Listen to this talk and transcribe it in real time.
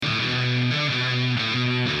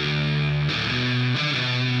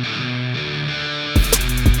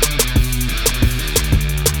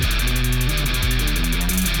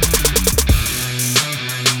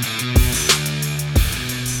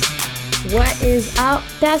Is up,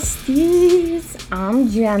 besties? I'm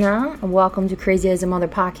Jenna, and welcome to Crazy as a Mother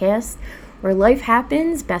podcast, where life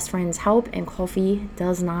happens, best friends help, and coffee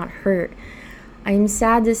does not hurt. I'm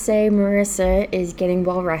sad to say Marissa is getting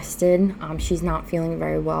well rested. She's not feeling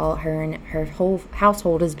very well. Her and her whole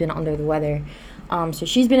household has been under the weather. So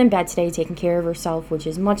she's been in bed today taking care of herself, which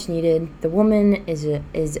is much needed. The woman is a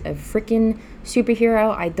freaking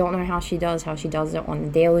superhero. I don't know how she does it on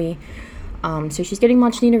the daily. So she's getting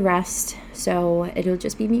much needed rest. So it'll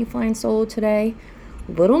just be me flying solo today.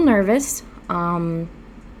 A little nervous. I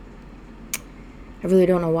really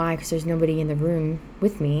don't know why, because there's nobody in the room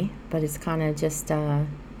with me. But it's kind of just,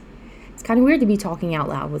 it's kind of weird to be talking out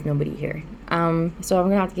loud with nobody here. So I'm going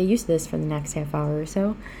to have to get used to this for the next half hour or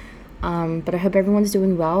so. But I hope everyone's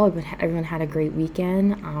doing well. Everyone had a great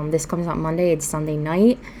weekend. This comes out Monday. It's Sunday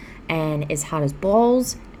night. And it's hot as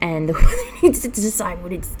balls. And the weather needs to decide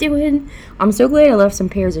what it's doing. I'm so glad I left some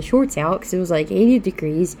pairs of shorts out, because it was like 80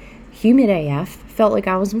 degrees, humid AF. Felt like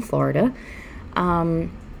I was in Florida. I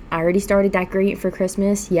already started decorating for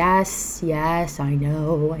Christmas. Yes, I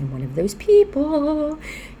know. I'm one of those people.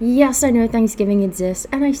 Yes, I know Thanksgiving exists,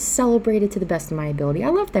 and I celebrate it to the best of my ability. I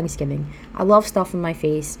love Thanksgiving. I love stuff in my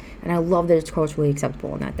face, and I love that it's culturally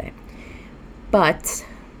acceptable on that day. But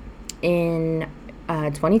in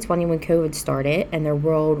 2020, when COVID started and the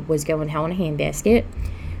world was going hell in a handbasket,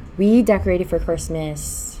 we decorated for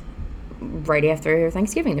Christmas right after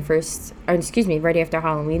Thanksgiving, right after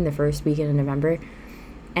Halloween, the first weekend in November.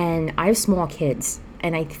 And I have small kids,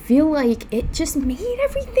 and I feel like it just made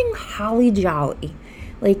everything holly jolly.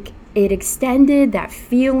 Like, it extended that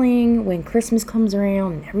feeling when Christmas comes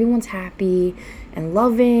around and everyone's happy and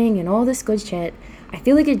loving and all this good shit. I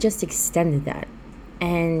feel like it just extended that.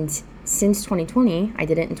 And since 2020, I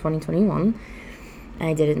did it in 2021, and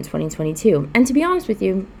I did it in 2022. And to be honest with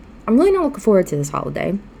you, I'm really not looking forward to this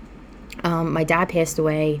holiday. My dad passed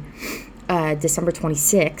away December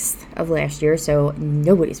 26th of last year, so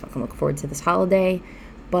nobody's fucking looking forward to this holiday.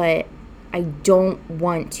 But I don't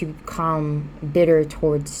want to become bitter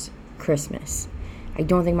towards Christmas. I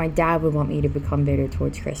don't think my dad would want me to become bitter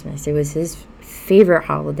towards Christmas. It was his favorite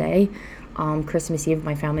holiday. Christmas Eve,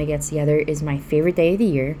 my family gets together, is my favorite day of the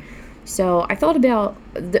year. So I thought about,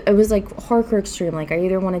 it was like hardcore extreme. Like, I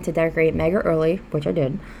either wanted to decorate mega early, which I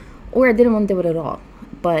did, or I didn't want to do it at all.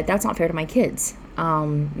 But that's not fair to my kids.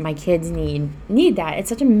 My kids need that. It's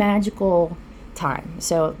such a magical time.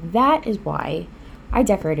 So that is why I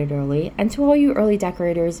decorated early. And to all you early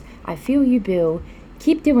decorators, I feel you, boo.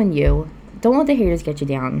 Keep doing you. Don't let the haters get you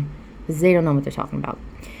down, because they don't know what they're talking about.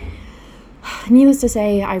 Needless to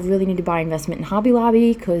say, I really need to buy investment in Hobby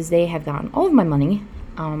Lobby, because they have gotten all of my money.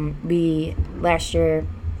 Last year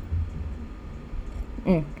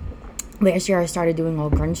I started doing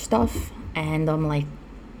all grunge stuff, and I'm like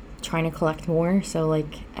trying to collect more, so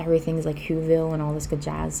like everything's like Whoville and all this good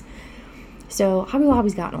jazz. So Hobby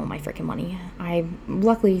Lobby's gotten all my freaking money. I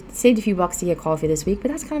luckily saved a few bucks to get coffee this week,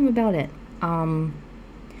 but that's kind of about it.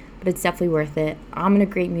 But it's definitely worth it. I'm in a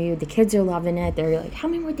great mood. The kids are loving it. They're like, how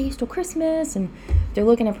many more days till Christmas? And they're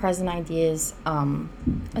looking at present ideas. So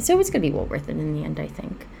it's going to be well worth it in the end, I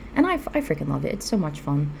think. And I freaking love it. It's so much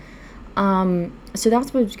fun. So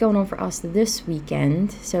that's what's going on for us this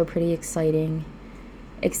weekend. So pretty exciting.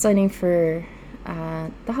 Exciting for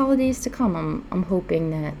the holidays to come. I'm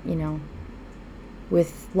hoping that,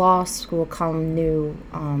 with loss will come new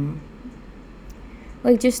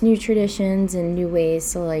just new traditions and new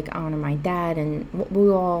ways to like honor my dad, and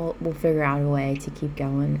we'll figure out a way to keep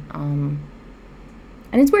going. And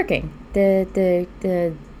it's working.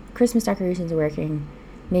 The Christmas decorations are working,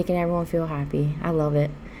 making everyone feel happy. I love it.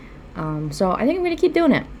 So I think I'm gonna keep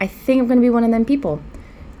doing it. I think I'm gonna be one of them people,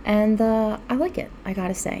 and I like it, I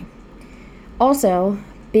gotta say. Also,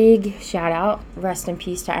 big shout out, rest in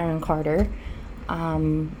peace to Aaron Carter,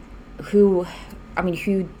 who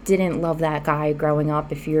didn't love that guy growing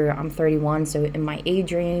up? I'm 31, so in my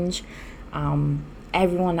age range, I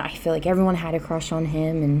feel like everyone had a crush on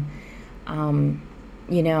him, and,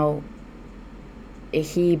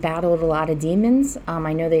 he battled a lot of demons.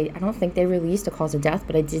 I don't think they released a cause of death,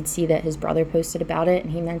 but I did see that his brother posted about it,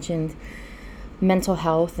 and he mentioned mental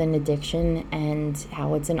health and addiction and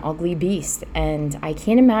how it's an ugly beast, and I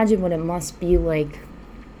can't imagine what it must be like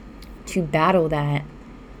to battle that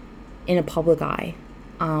in a public eye,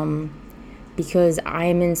 because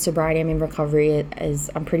I'm in sobriety, I'm in recovery, as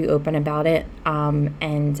I'm pretty open about it,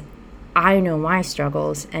 and I know my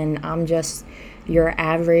struggles, and I'm just your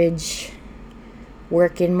average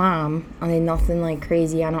working mom. I mean, nothing like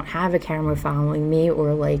crazy. I don't have a camera following me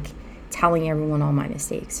or like telling everyone all my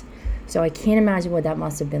mistakes, so I can't imagine what that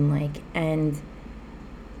must have been like. And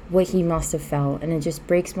what he must have felt. And it just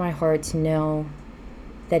breaks my heart to know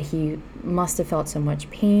that he must have felt so much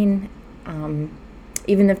pain,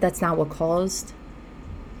 even if that's not what caused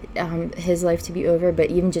his life to be over,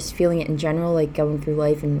 but even just feeling it in general, like going through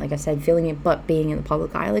life and, like I said, feeling it but being in the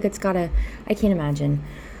public eye, like I can't imagine.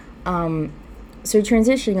 So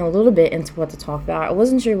transitioning a little bit into what to talk about, I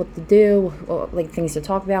wasn't sure what to do, or, like, things to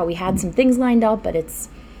talk about. We had some things lined up, but it's,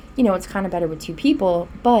 it's kind of better with two people.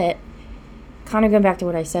 But kind of going back to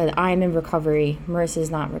what I said, I am in recovery. Marissa's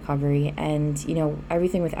not in recovery. And,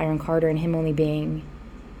 everything with Aaron Carter and him only being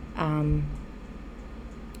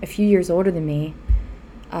a few years older than me,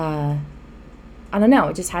 I don't know,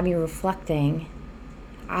 it just had me reflecting.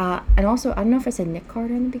 And also, I don't know if I said Nick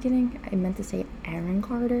Carter in the beginning. I meant to say Aaron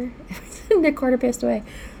Carter. Nick Carter passed away.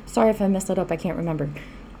 Sorry if I messed that up. I can't remember.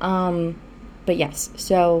 But yes,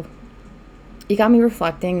 so it got me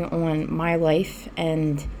reflecting on my life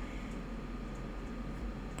and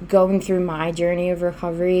going through my journey of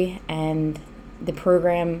recovery and the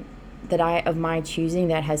program of my choosing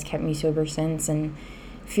that has kept me sober since, and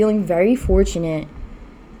feeling very fortunate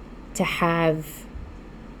to have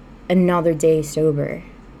another day sober.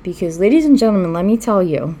 Because, ladies and gentlemen, let me tell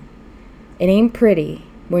you, it ain't pretty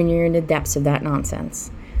when you're in the depths of that nonsense.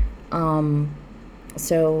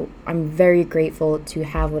 So I'm very grateful to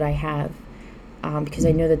have what I have, because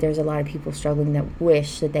I know that there's a lot of people struggling that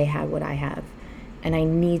wish that they had what I have. And I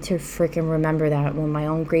need to freaking remember that when my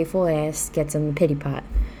own grateful ass gets in the pity pot.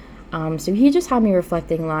 So he just had me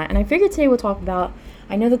reflecting a lot. And I figured today we'll talk about,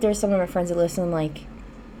 I know that there's some of my friends that listen, like,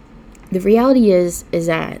 the reality is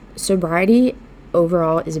that sobriety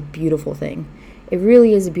overall is a beautiful thing. It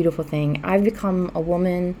really is a beautiful thing. I've become a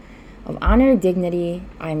woman of honor, dignity.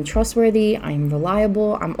 I'm trustworthy. I'm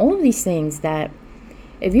reliable. I'm all of these things that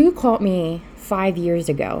if you caught me 5 years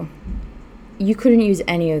ago, you couldn't use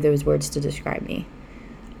any of those words to describe me.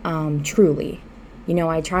 Truly.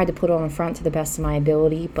 I tried to put on a front to the best of my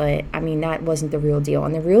ability, but that wasn't the real deal.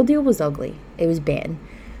 And the real deal was ugly. It was bad.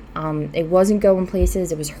 It wasn't going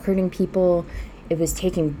places. It was hurting people. It was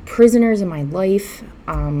taking prisoners in my life.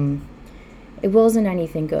 It wasn't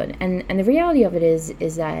anything good. And the reality of it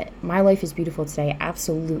is that my life is beautiful today.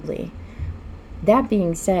 Absolutely. That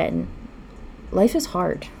being said, life is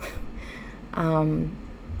hard.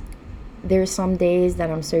 There's some days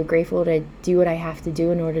that I'm so grateful to do what I have to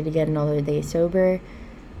do in order to get another day sober.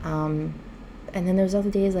 And then there's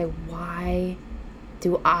other days like, why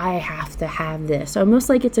do I have to have this? Almost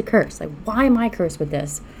like it's a curse. Like, why am I cursed with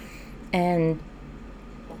this? And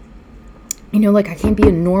like, I can't be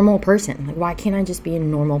a normal person. Like, why can't I just be a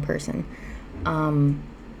normal person? And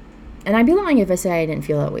I'd be lying if I say I didn't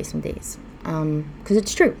feel that way some days. Because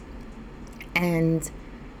it's true. And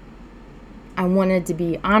I wanted to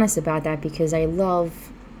be honest about that because I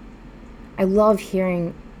love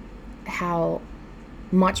hearing how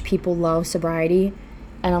much people love sobriety.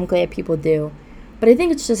 And I'm glad people do. But I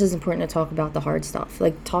think it's just as important to talk about the hard stuff.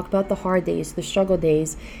 Like, talk about the hard days, the struggle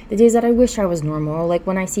days, the days that I wish I was normal. Like,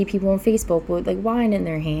 when I see people on Facebook with, like, wine in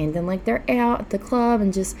their hand and, like, they're out at the club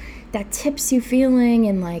and just that tipsy feeling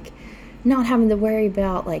and, like, not having to worry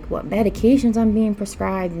about, like, what medications I'm being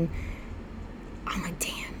prescribed. And I'm like,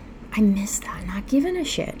 damn, I miss that. Not giving a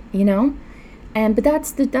shit, But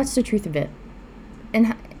that's the truth of it.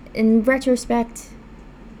 And in retrospect,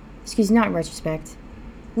 not in retrospect,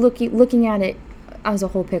 looking at it as a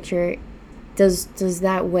whole picture, does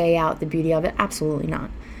that weigh out the beauty of it? Absolutely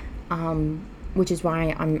not. Which is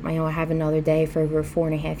why I have another day for over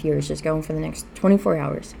 4.5 years, just going for the next 24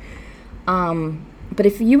 hours. But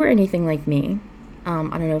if you were anything like me, I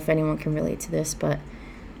don't know if anyone can relate to this, but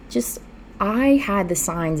I had the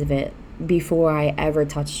signs of it before I ever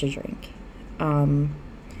touched a drink. I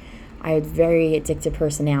had very addictive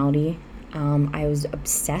personality. I was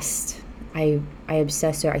obsessed. I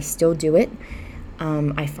obsessed, or I still do it.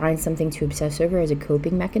 I find something to obsess over as a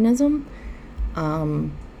coping mechanism.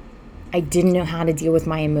 I didn't know how to deal with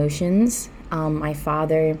my emotions. My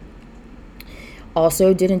father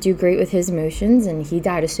also didn't do great with his emotions, and he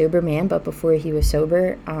died a sober man, but before he was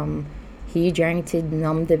sober, he drank to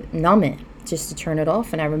numb it, just to turn it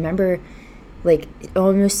off. And I remember, like,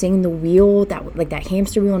 almost seeing the wheel, that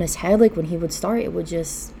hamster wheel in his head, like, when he would start, it would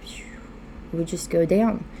just go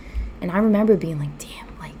down. And I remember being like,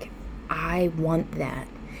 damn, like, I want that.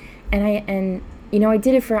 And I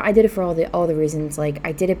did it for all the reasons. Like,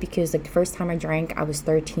 I did it because, like, the first time I drank, I was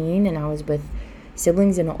 13 and I was with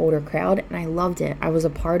siblings in an older crowd, and I loved it. I was a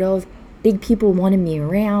part of, big people wanted me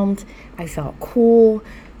around. I felt cool.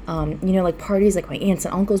 Like, parties, like, my aunts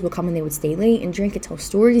and uncles would come and they would stay late and drink and tell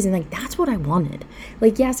stories, and, like, that's what I wanted.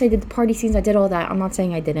 Like, yes, I did the party scenes, I did all that. I'm not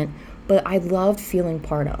saying I didn't, but I loved feeling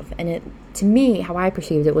part of. And it, to me, how I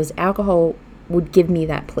perceived it was alcohol would give me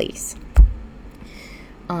that place.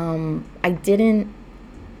 I didn't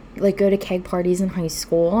like go to keg parties in high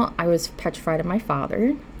school. I was petrified of my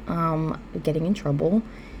father getting in trouble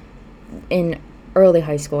in early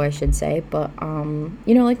high school, I should say. But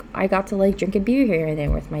like I got to like drink a beer here and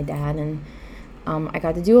there with my dad, and I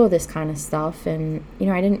got to do all this kind of stuff, and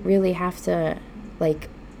I didn't really have to like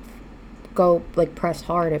go like press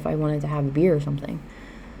hard if I wanted to have a beer or something.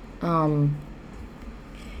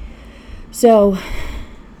 So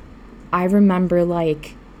I remember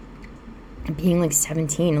like being like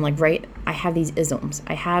 17 and like, right, I have these isms.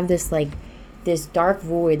 I have this like this dark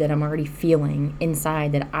void that I'm already feeling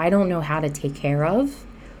inside that I don't know how to take care of.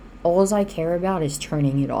 All I care about is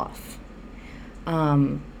turning it off.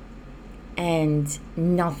 And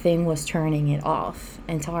nothing was turning it off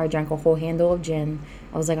until I drank a whole handle of gin.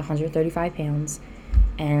 I was like 135 pounds.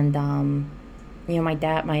 And,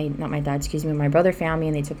 my brother found me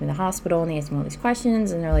and they took me to the hospital and they asked me all these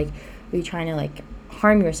questions. And they're like, "Are you trying to like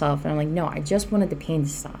harm yourself?" And I'm like, "No, I just wanted the pain to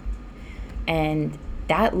stop." And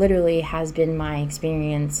that literally has been my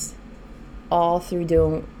experience all through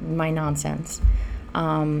doing my nonsense.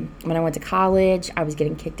 When I went to college, I was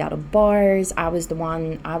getting kicked out of bars. I was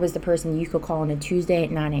the person you could call on a Tuesday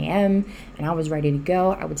at 9 a.m. and I was ready to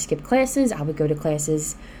go. I would skip classes. I would go to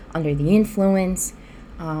classes under the influence.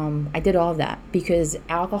 I did all of that because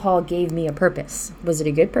alcohol gave me a purpose. Was it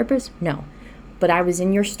a good purpose? No. But I was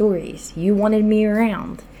in your stories. You wanted me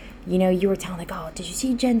around. You were telling like, "Oh, did you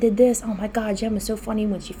see Jen did this? Oh my God, Jen was so funny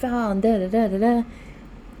when she fell and da da da da da."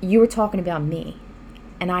 You were talking about me.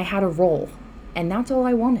 And I had a role. And that's all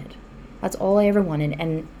I wanted. That's all I ever wanted.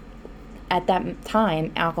 And at that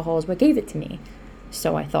time, alcohol is what gave it to me.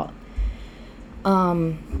 So I thought.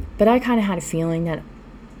 But I kind of had a feeling that,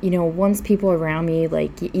 once people around me,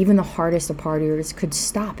 like even the hardest of partiers, could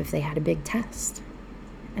stop if they had a big test.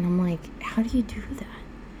 And I'm like, how do you do that?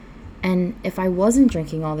 And if I wasn't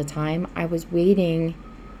drinking all the time, I was waiting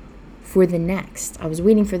for the next.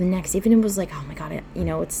 Even if it was like, oh my God,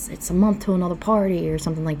 it's a month to another party or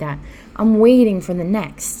something like that. I'm waiting for the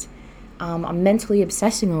next. I'm mentally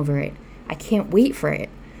obsessing over it. I can't wait for it.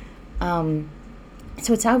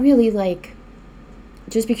 So it's not really like,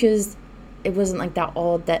 just because it wasn't like that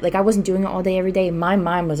all that, like I wasn't doing it all day, every day. My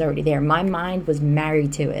mind was already there. My mind was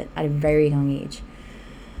married to it at a very young age.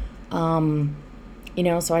 So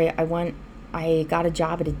I got a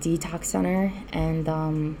job at a detox center, and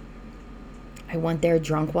I went there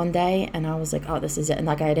drunk one day, and I was like, oh, this is it. And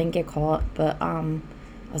like, I didn't get caught, but I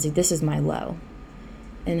was like, this is my low.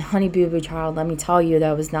 And honey boo boo child, let me tell you,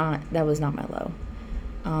 that was not my low.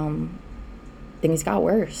 Things got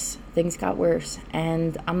worse.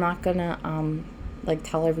 And I'm not gonna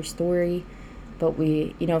tell every story, but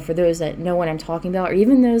for those that know what I'm talking about, or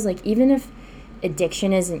even those, like, even if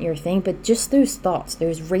addiction isn't your thing, but just those thoughts,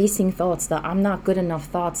 those racing thoughts, the I'm not good enough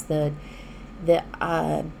thoughts, the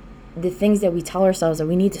things that we tell ourselves that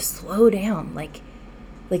we need to slow down,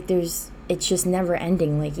 it's just never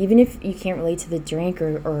ending. Like, even if you can't relate to the drink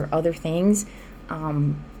or other things,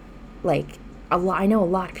 I know a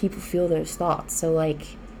lot of people feel those thoughts. So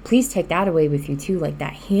like, please take that away with you too. Like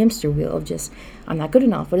that hamster wheel of just, I'm not good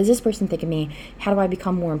enough. What does this person think of me? How do I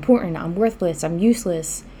become more important? I'm worthless. I'm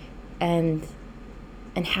useless. And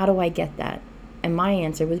how do I get that? And my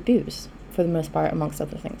answer was booze, for the most part, amongst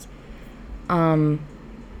other things.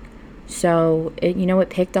 So it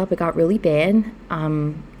picked up. It got really bad,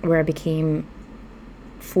 where I became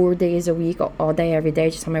 4 days a week, all day, every day,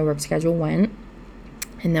 just how my work schedule went.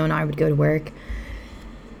 And then I would go to work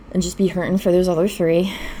and just be hurting for those other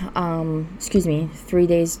 3. 3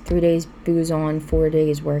 days booze on, 4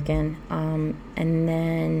 days working. And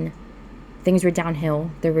then things were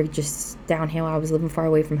downhill. They were just downhill. I was living far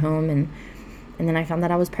away from home, and then I found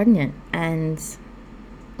that I was pregnant. And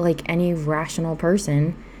like any rational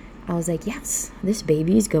person, I was like, yes, this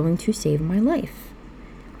baby is going to save my life.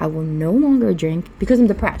 I will no longer drink because I'm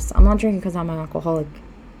depressed. I'm not drinking because I'm an alcoholic.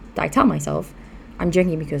 I tell myself I'm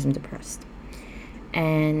drinking because I'm depressed.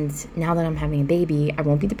 And now that I'm having a baby, I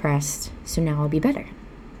won't be depressed, so now I'll be better.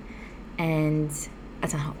 And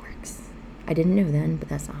that's not how it works. I didn't know then, but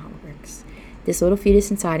that's not how it works. This little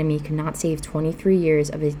fetus inside of me could not save 23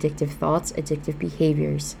 years of addictive thoughts, addictive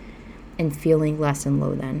behaviors, and feeling less and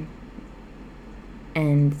low then.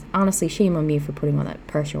 And honestly, shame on me for putting all that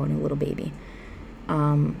pressure on a little baby.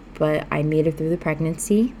 But I made it through the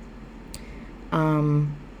pregnancy.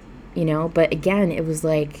 But again, it was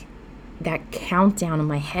like that countdown in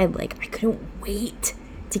my head. Like, I couldn't wait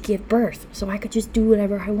to give birth so I could just do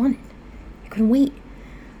whatever I wanted. I couldn't wait.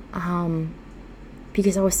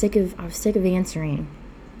 because I was sick of answering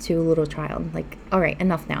to a little child, like, all right,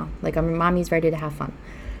 enough now. Like, mommy's ready to have fun.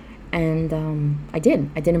 And I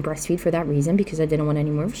didn't breastfeed for that reason, because I didn't want any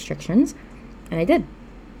more restrictions, and I did.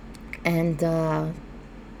 And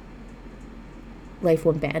life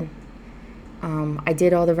went bad. I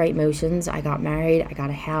did all the right motions. I got married, I got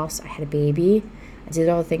a house, I had a baby. I did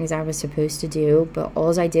all the things I was supposed to do, but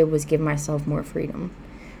all I did was give myself more freedom.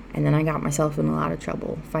 And then I got myself in a lot of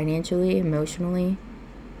trouble, financially, emotionally,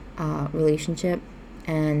 relationship.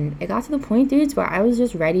 And it got to the point, dudes, where I was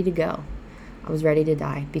just ready to go. I was ready to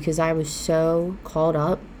die, because I was so caught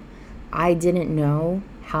up. I didn't know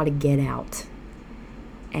how to get out.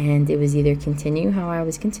 And it was either continue how I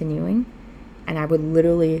was continuing, and I would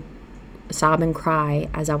literally sob and cry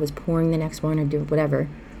as I was pouring the next one or do whatever.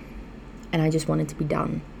 And I just wanted to be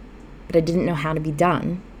done. But I didn't know how to be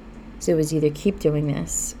done. So it was either keep doing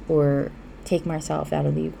this or take myself out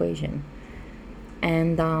of the equation.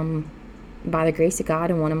 And by the grace of God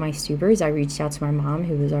and one of my supers, I reached out to my mom,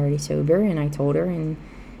 who was already sober, and I told her, and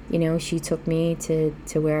she took me to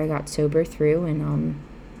where I got sober through, and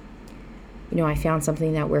I found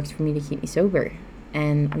something that works for me to keep me sober,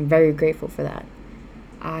 and I'm very grateful for that.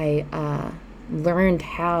 I learned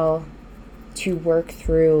how to work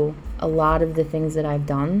through a lot of the things that I've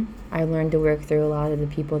done. I learned to work through a lot of the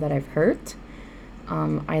people that I've hurt.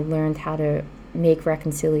 I learned how to make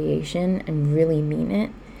reconciliation and really mean it,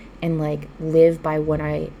 and like live by what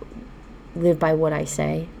I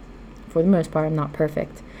say. For the most part, I'm not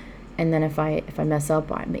perfect. And then if I mess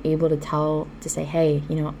up, I'm able to say, hey,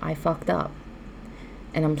 I fucked up,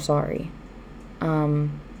 and I'm sorry.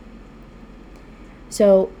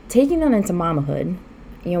 So taking that into mamahood,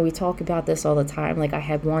 we talk about this all the time. Like, I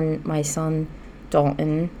had my son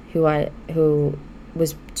Dalton, who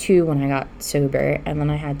was 2 when I got sober, and then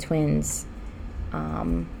I had twins.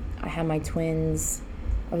 I had my twins.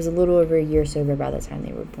 I was a little over a year sober by the time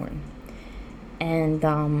they were born. And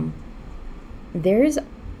I'm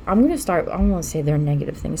going to start, I don't want to say they're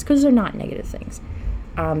negative things, because they're not negative things.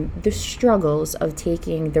 The struggles of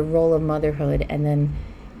taking the role of motherhood and then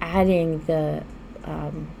adding the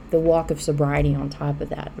walk of sobriety on top of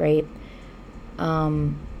that, right?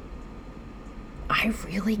 I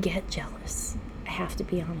really get jealous. I have to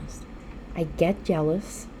be honest. I get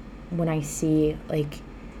jealous when I see, like,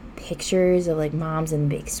 pictures of, like, moms in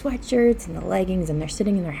big sweatshirts and the leggings, and they're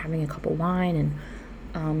sitting and they're having a cup of wine, and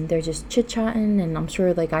they're just chit-chatting. And I'm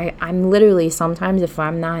sure, like, I'm literally sometimes, if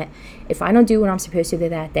I don't do what I'm supposed to do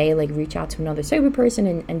that day, like reach out to another sober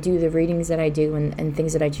person and do the readings that I do and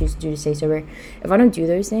things that I choose to do to stay sober, if I don't do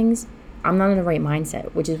those things, I'm not in the right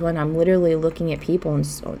mindset, which is when I'm literally looking at people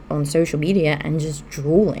on social media and just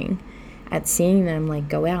drooling at seeing them, like,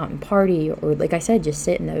 go out and party, or, like I said, just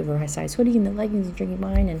sit in the oversized hoodie and the leggings and drinking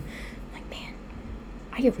wine. And I'm like, man,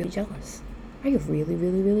 I get really jealous. I get really,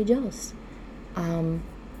 really, really jealous.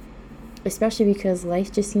 Especially because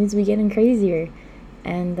life just seems to be getting crazier,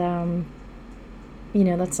 and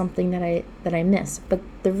that's something that I miss. But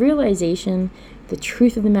the realization, the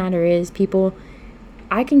truth of the matter is, people,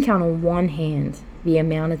 I can count on one hand the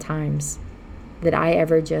amount of times that I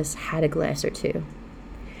ever just had a glass or two.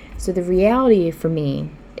 So the reality for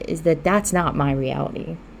me is that that's not my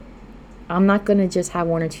reality. I'm not going to just have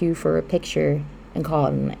one or two for a picture and call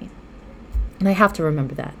it a night. And I have to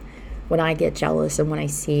remember that when I get jealous and when I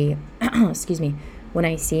see, when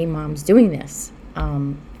I see moms doing this.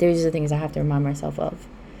 Those are the things I have to remind myself of.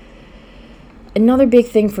 Another big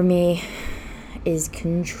thing for me is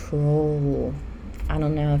control. I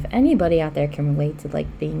don't know if anybody out there can relate to,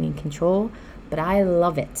 like, being in control, but I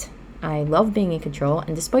love it. I love being in control,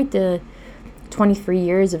 and despite the 23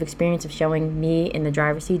 years of experience of showing me in the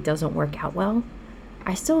driver's seat doesn't work out well,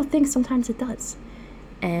 I still think sometimes it does.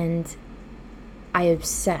 And I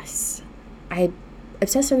obsess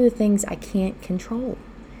over the things I can't control.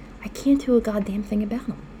 I can't do a goddamn thing about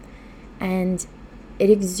them. And it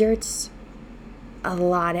exerts a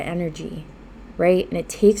lot of energy, right? And it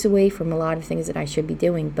takes away from a lot of things that I should be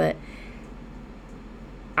doing. But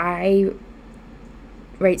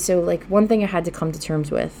so, like, one thing I had to come to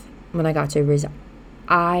terms with when I got sober is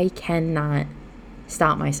I cannot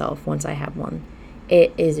stop myself once I have one.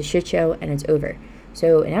 It is a shit show and it's over.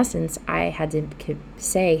 So in essence, I had to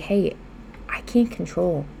say, hey, I can't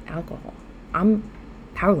control alcohol. I'm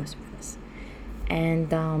powerless with this.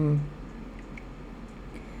 And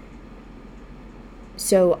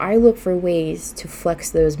so I look for ways to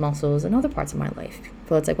flex those muscles in other parts of my life.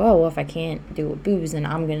 So it's like, well, if I can't do it with booze, then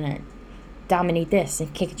I'm going to dominate this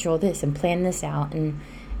and can't control this and plan this out. And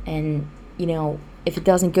if it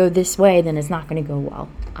doesn't go this way, then it's not going to go well.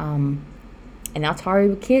 And that's hard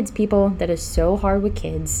with kids, people. That is so hard with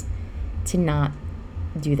kids to not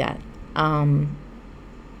do that.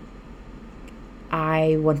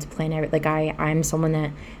 I want to plan everything. Like, I'm someone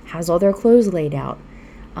that has all their clothes laid out.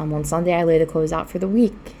 On Sunday, I lay the clothes out for the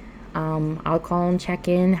week. I'll call and check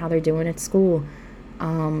in how they're doing at school.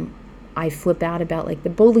 I flip out about, like, the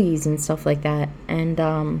bullies and stuff like that. And,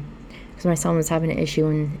 because my son was having an issue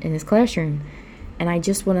in his classroom. And I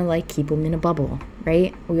just want to, like, keep him in a bubble,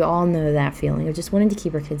 right? We all know that feeling of just wanting to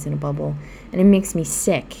keep our kids in a bubble. And it makes me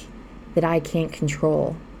sick that I can't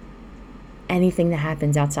control anything that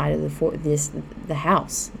happens outside of the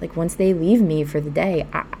house. Like, once they leave me for the day,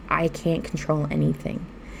 I can't control anything.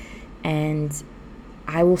 And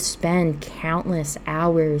I will spend countless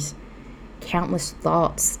hours, countless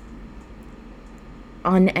thoughts,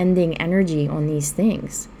 unending energy on these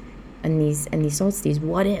things. And these thoughts, these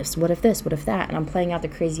what ifs, what if this, what if that, and I'm playing out the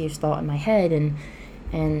craziest thought in my head,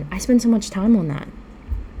 and I spend so much time on that,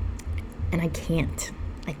 and I can't,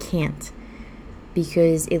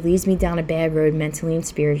 because it leads me down a bad road mentally and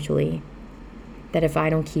spiritually, that if I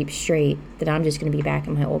don't keep straight, that I'm just going to be back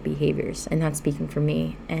in my old behaviors, and that's speaking for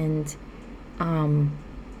me, and I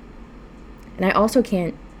also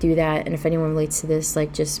can't do that, and if anyone relates to this,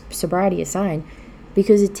 like, just sobriety aside,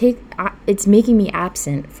 because it's making me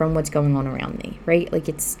absent from what's going on around me, right? Like,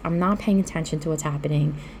 I'm not paying attention to what's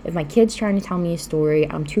happening. If my kid's trying to tell me a story,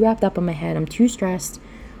 I'm too wrapped up in my head, I'm too stressed,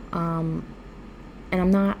 and I'm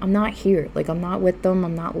not here. Like, I'm not with them,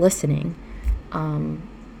 I'm not listening, and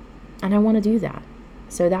I want to do that.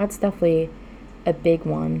 So that's definitely a big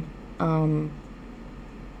one, and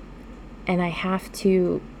I have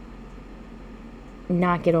to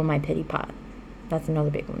not get on my pity pot. That's another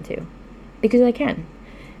big one too. Because I can.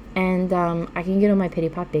 And I can get on my pity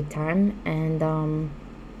pot big time. And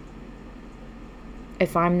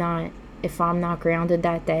if I'm not grounded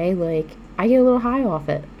that day, like, I get a little high off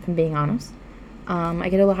it, if I'm being honest. I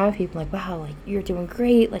get a little high with people like, wow, like, you're doing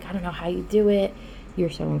great. Like, I don't know how you do it. You're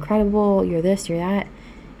so incredible. You're this, you're that.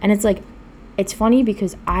 And it's like, it's funny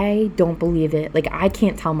because I don't believe it. Like, I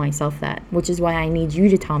can't tell myself that, which is why I need you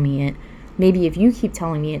to tell me it. Maybe if you keep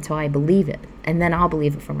telling me it till I believe it, and then I'll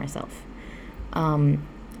believe it for myself.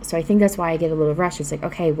 So I think that's why I get a little rush. It's like,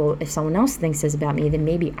 okay, well, if someone else thinks this about me, then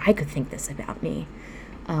maybe I could think this about me.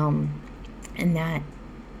 And that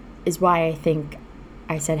is why I think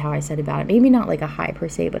I said how I said about it. Maybe not like a high per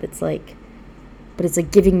se, but it's like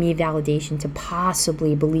giving me validation to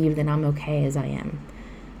possibly believe that I'm okay as I am.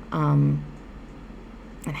 And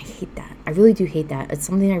I hate that. I really do hate that. It's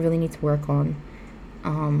something I really need to work on.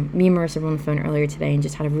 Me and Marissa were on the phone earlier today and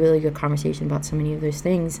just had a really good conversation about so many of those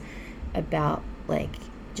things, about, like,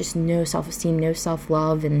 just no self-esteem, no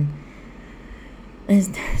self-love, and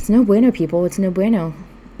it's no bueno, people. It's no bueno.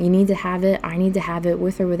 You need to have it. I need to have it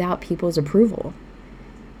with or without people's approval,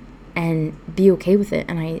 and be okay with it.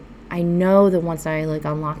 And I know that once I, like,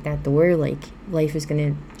 unlock that door, like, life is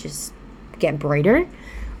gonna just get brighter.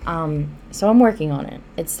 So I'm working on it.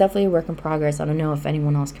 It's definitely a work in progress. I don't know if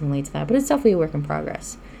anyone else can relate to that, but it's definitely a work in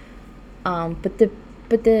progress. But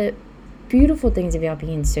the beautiful things about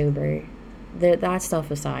being sober, that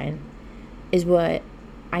stuff aside, is what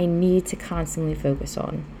I need to constantly focus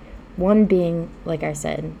on. One being, like I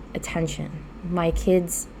said, attention. My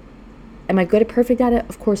kids, am I good at perfect at it?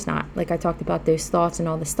 Of course not. Like, I talked about those thoughts and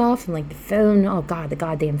all the stuff, and, like, the phone, oh God, the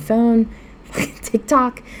goddamn phone,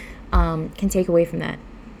 TikTok, can take away from that.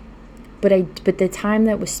 But the time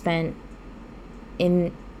that was spent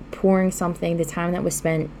in pouring something, the time that was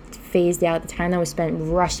spent phased out, the time that was spent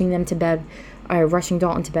rushing them to bed, or rushing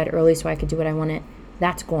Dalton to bed early so I could do what I wanted,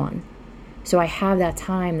 that's gone. So I have that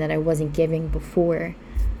time that I wasn't giving before,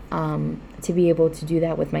 to be able to do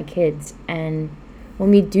that with my kids. And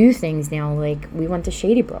when we do things now, like, we went to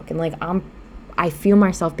Shady Brook, and, like, I feel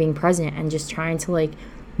myself being present and just trying to, like,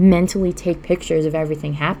 mentally take pictures of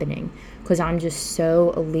everything happening, because I'm just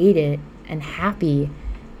so elated and happy,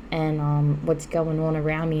 and what's going on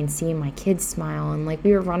around me, and seeing my kids smile. And, like,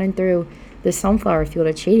 we were running through the sunflower field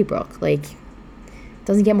at Shady Brook. Like, it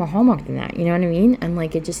doesn't get more Hallmark than that, you know what I mean? And,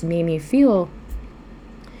 like, it just made me feel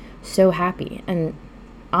so happy. And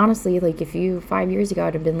honestly, like, if 5 years ago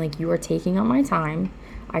I'd have been like, you are taking up my time,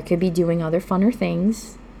 I could be doing other funner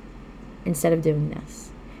things instead of doing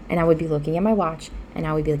this. And I would be looking at my watch, and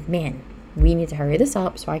I would be like, man, we need to hurry this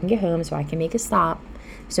up so I can get home, so I can make a stop,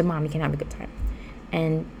 so mommy can have a good time.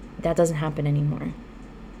 And that doesn't happen anymore.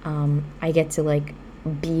 I get to, like,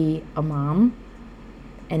 be a mom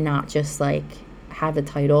and not just, like, have the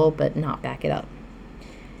title but not back it up.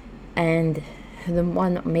 And the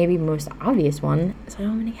one, maybe most obvious one, is I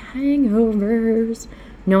don't have any hangovers.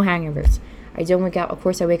 No hangovers. I don't wake up. Of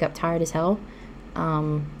course, I wake up tired as hell,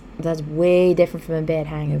 That's way different from a bad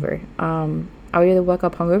hangover. I would either wake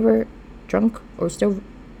up hungover, drunk, or still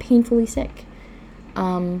painfully sick.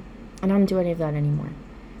 And I don't do any of that anymore.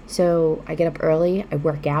 So I get up early, I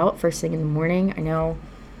work out first thing in the morning. I know,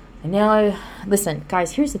 listen,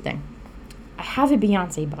 guys, here's the thing. I have a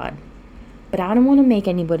Beyonce bod, but I don't want to make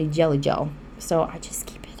anybody jelly gel. So I just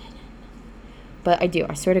keep it in. But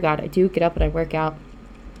I swear to God, I do get up and I work out.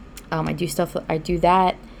 I do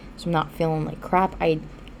that, so I'm not feeling like crap. I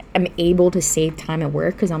am able to save time at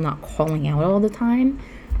work because I'm not calling out all the time,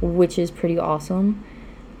 which is pretty awesome.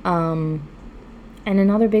 And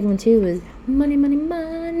another big one too is money. I'm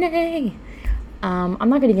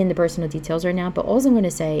not going to get into personal details right now, but all I'm going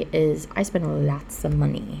to say is I spend lots of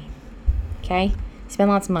money. Okay? Spend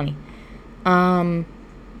lots of money. And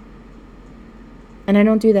I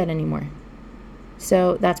don't do that anymore.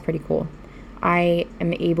 So that's pretty cool. I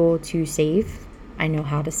am able to save. I know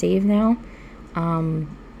how to save now.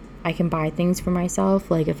 I can buy things for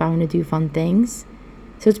myself, like if I want to do fun things.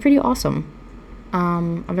 So it's pretty awesome.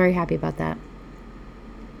 I'm very happy about that.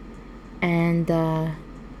 And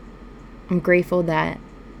I'm grateful that,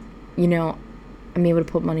 I'm able to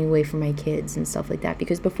put money away for my kids and stuff like that.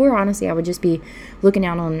 Because before, honestly, I would just be looking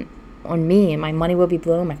out on me, and my money would be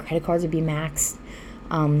blown, my credit cards would be maxed,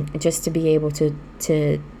 just to be able to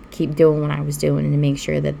keep doing what I was doing and to make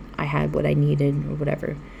sure that I had what I needed or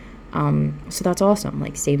whatever. So that's awesome.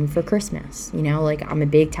 Like saving for Christmas, like I'm a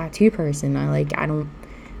big tattoo person. I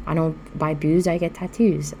don't buy booze, I get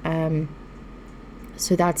tattoos.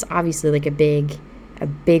 So that's obviously like a big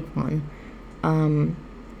one.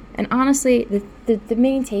 And honestly, the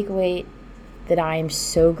main takeaway that I am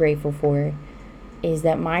so grateful for is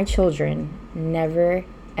that my children never,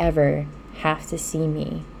 ever have to see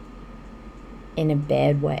me in a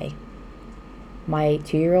bad way. My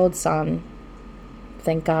 2-year-old son,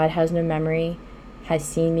 thank God, has no memory, has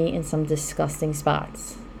seen me in some disgusting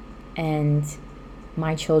spots. And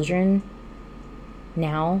my children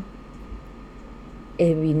now,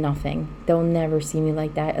 it would be nothing. They'll never see me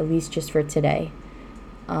like that, at least just for today.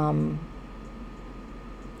 And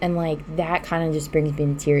like that kind of just brings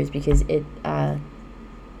me to tears because I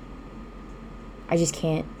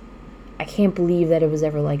can't believe that it was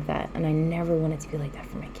ever like that, and I never want it to be like that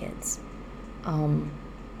for my kids.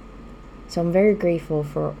 So I'm very grateful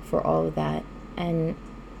for all of that, and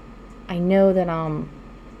I know that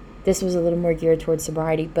this was a little more geared towards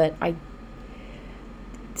sobriety, but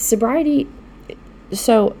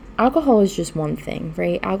so alcohol is just one thing,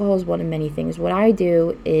 right? Alcohol is one of many things. What I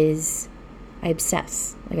do is I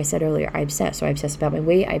obsess. Like I said earlier, I obsess. So I obsess about my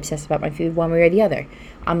weight, I obsess about my food, one way or the other.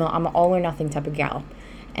 I'm an all or nothing type of gal.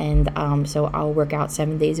 And so I'll work out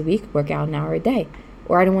 7 days a week, work out an hour a day,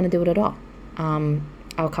 or I don't want to do it at all.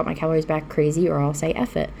 I'll cut my calories back crazy, or I'll say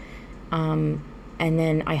F it. And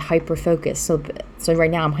then I hyper focus. So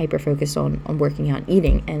right now I'm hyper focused on working out and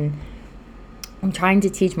eating, and I'm trying to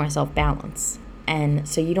teach myself balance. And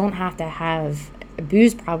so you don't have to have a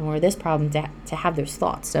booze problem or this problem to have those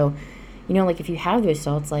thoughts. So, like if you have those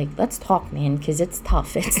thoughts, like, let's talk, man, because it's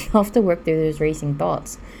tough. It's tough to work through those racing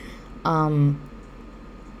thoughts.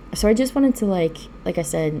 So I just wanted to, like I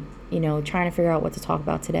said, trying to figure out what to talk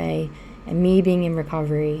about today, and me being in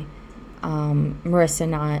recovery, Marissa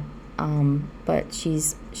not, but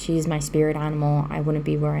she's my spirit animal. I wouldn't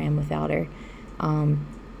be where I am without her.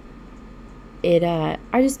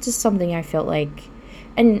 I just something I felt like,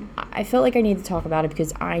 and I felt like I needed to talk about it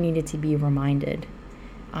because I needed to be reminded.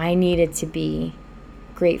 I needed to be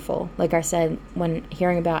grateful. Like I said, when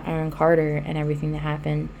hearing about Aaron Carter and everything that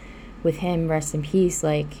happened with him, rest in peace,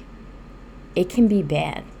 like, it can be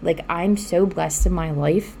bad. Like, I'm so blessed in my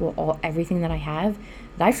life with everything that I have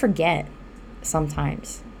that I forget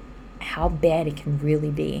sometimes how bad it can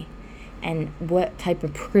really be and what type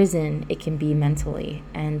of prison it can be mentally.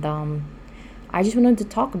 And I just wanted to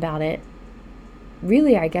talk about it,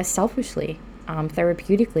 really, I guess, selfishly,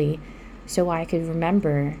 therapeutically, so I could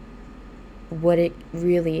remember what it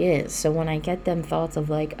really is. So when I get them thoughts of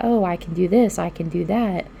like, oh, I can do this, I can do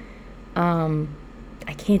that, I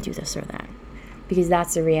can't do this or that, because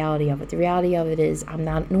that's the reality of it. The reality of it is I'm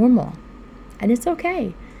not normal, and it's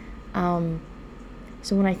okay.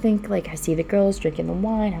 So when I think, like, I see the girls drinking the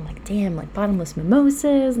wine, I'm like, damn, like bottomless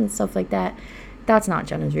mimosas and stuff like that. That's not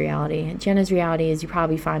Jenna's reality. Jenna's reality is you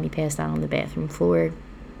probably find me passed out on the bathroom floor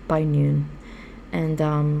by noon. And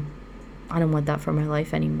I don't want that for my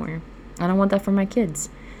life anymore. I don't want that for my kids.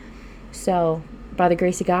 So by the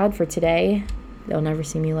grace of God, for today, they'll never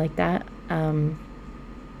see me like that.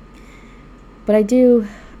 But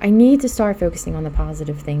I need to start focusing on the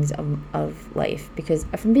positive things of life, because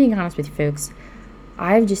if I'm being honest with you folks,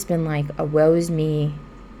 I've just been like a woe is me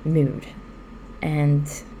mood.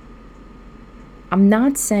 And I'm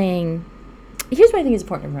not saying, here's what I think is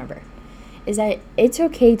important to remember, is that it's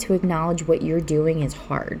okay to acknowledge what you're doing is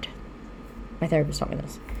hard. My therapist taught me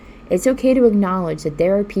this. It's okay to acknowledge that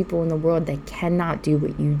there are people in the world that cannot do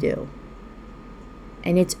what you do.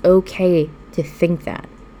 And it's okay to think that.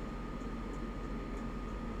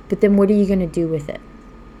 But then what are you going to do with it?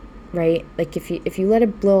 Right? Like if you let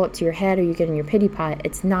it blow up to your head or you get in your pity pot,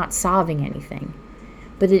 it's not solving anything.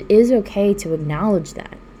 But it is okay to acknowledge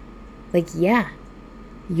that. Like, yeah,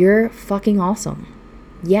 you're fucking awesome.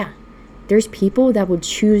 Yeah, there's people that would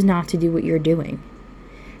choose not to do what you're doing.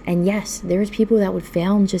 And yes, there's people that would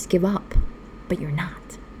fail and just give up. But you're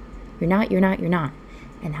not. You're not.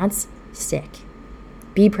 And that's sick.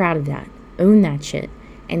 Be proud of that. Own that shit.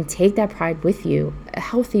 And take that pride with you, a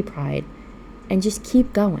healthy pride, and just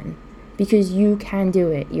keep going. Because you can do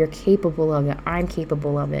it. You're capable of it. I'm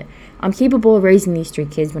capable of it. I'm capable of raising these 3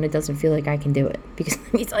 kids when it doesn't feel like I can do it. Because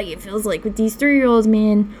let me tell you, it feels like with these 3-year-olds,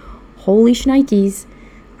 man, holy shnikes.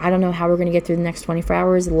 I don't know how we're going to get through the next 24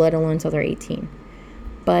 hours, let alone until they're 18.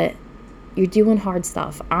 But you're doing hard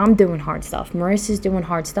stuff. I'm doing hard stuff. Marissa's doing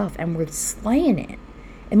hard stuff. And we're slaying it.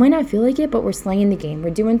 It might not feel like it, but we're slaying the game.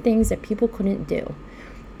 We're doing things that people couldn't do.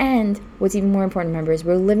 And what's even more important to remember is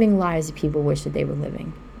we're living lives that people wish that they were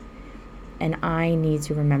living. And I need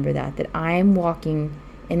to remember that I am walking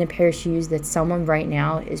in a pair of shoes that someone right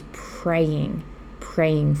now is praying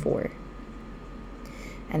for.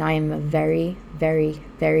 And I am a very, very,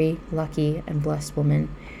 very lucky and blessed woman.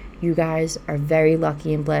 You guys are very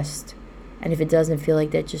lucky and blessed. And if it doesn't feel like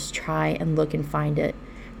that, just try and look and find it.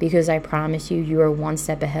 Because I promise you, you are one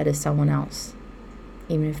step ahead of someone else.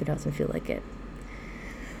 Even if it doesn't feel like it.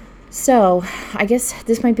 So, I guess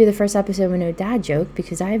this might be the first episode with no dad joke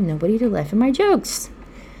because I have nobody to laugh at my jokes.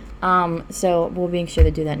 So we'll be sure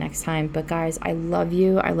to do that next time. But guys, I love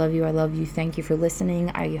you. I love you. I love you. Thank you for listening.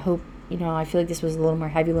 I hope, I feel like this was a little more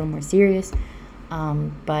heavy, a little more serious.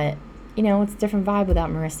 But, it's a different vibe without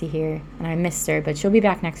Marissa here. And I missed her, but she'll be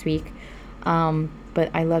back next week. But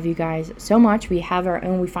I love you guys so much. We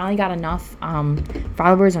finally got enough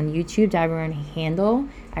followers on YouTube to have our own handle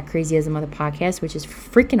at Crazy as a Mother Podcast, which is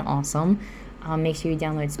freaking awesome. Make sure you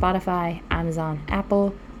download Spotify, Amazon,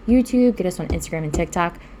 Apple, YouTube. Get us on Instagram and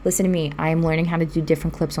TikTok. Listen to me. I am learning how to do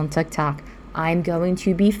different clips on TikTok. I'm going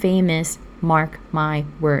to be famous. Mark my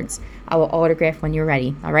words. I will autograph when you're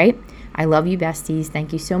ready. All right? I love you, besties.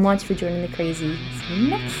 Thank you so much for joining the crazy. See you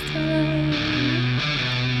next time.